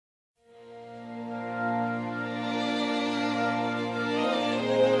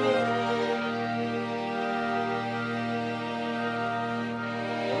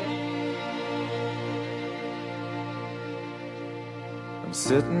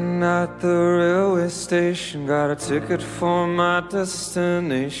Sitting at the railway station, got a ticket for my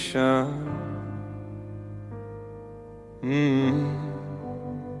destination.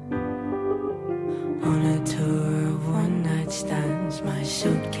 On a tour of one-night stands, my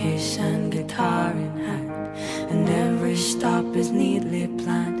suitcase and guitar in hand, and every stop is neatly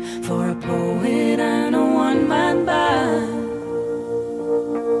planned for a poet and a one-man band.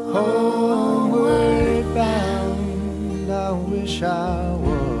 Homeward bound, I wish I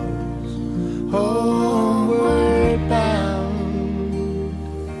was homeward bound.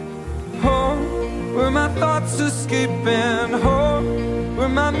 Home, where my thoughts escaping. Home, where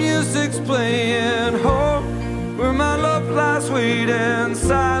my music's playing. Home, where my love lies waiting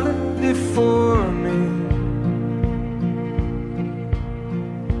silently for me.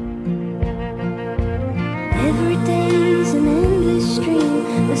 Every day's an endless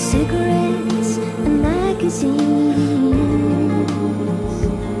stream of cigarettes and magazines.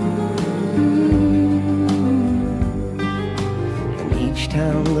 And each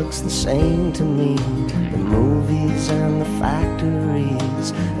town looks the same to me, the movies and the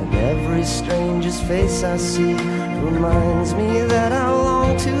factories, and every stranger's face I see reminds me that I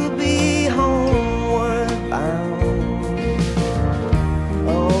long to be homeward bound.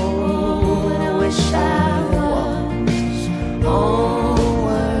 Oh, I wish I was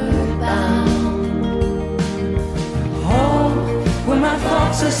homeward bound. Home, where my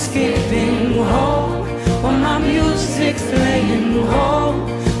thoughts escaping. Home, where my music's playing. Home,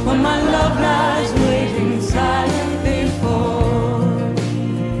 where my love lies waiting silently for me.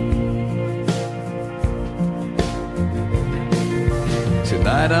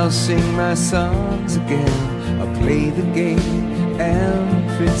 Tonight I'll sing my songs again. I'll play the game and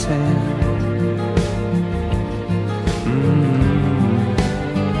pretend.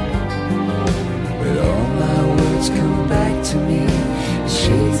 But all my words come back to me,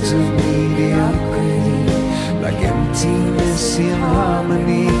 shades of mediocrity, like emptiness in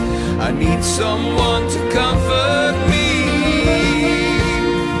harmony. I need someone to comfort me.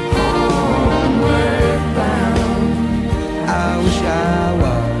 Homeward bound, I wish I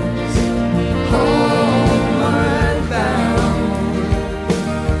was homeward bound.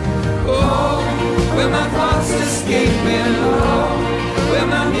 oh, where my thoughts escaping. Oh, where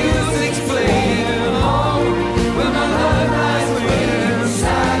my music's playing. Oh, where my love lies waiting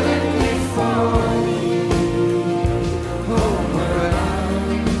silently for me. Homeward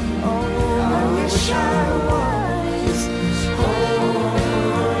bound. Oh, I wish I was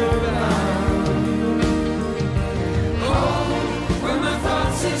homeward bound. Oh, where my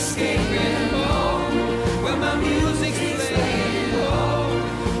thoughts escaping. Oh, where my music's playing. Oh,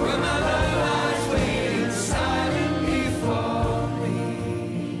 where my love lies waiting silently for me.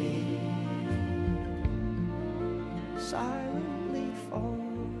 Silently for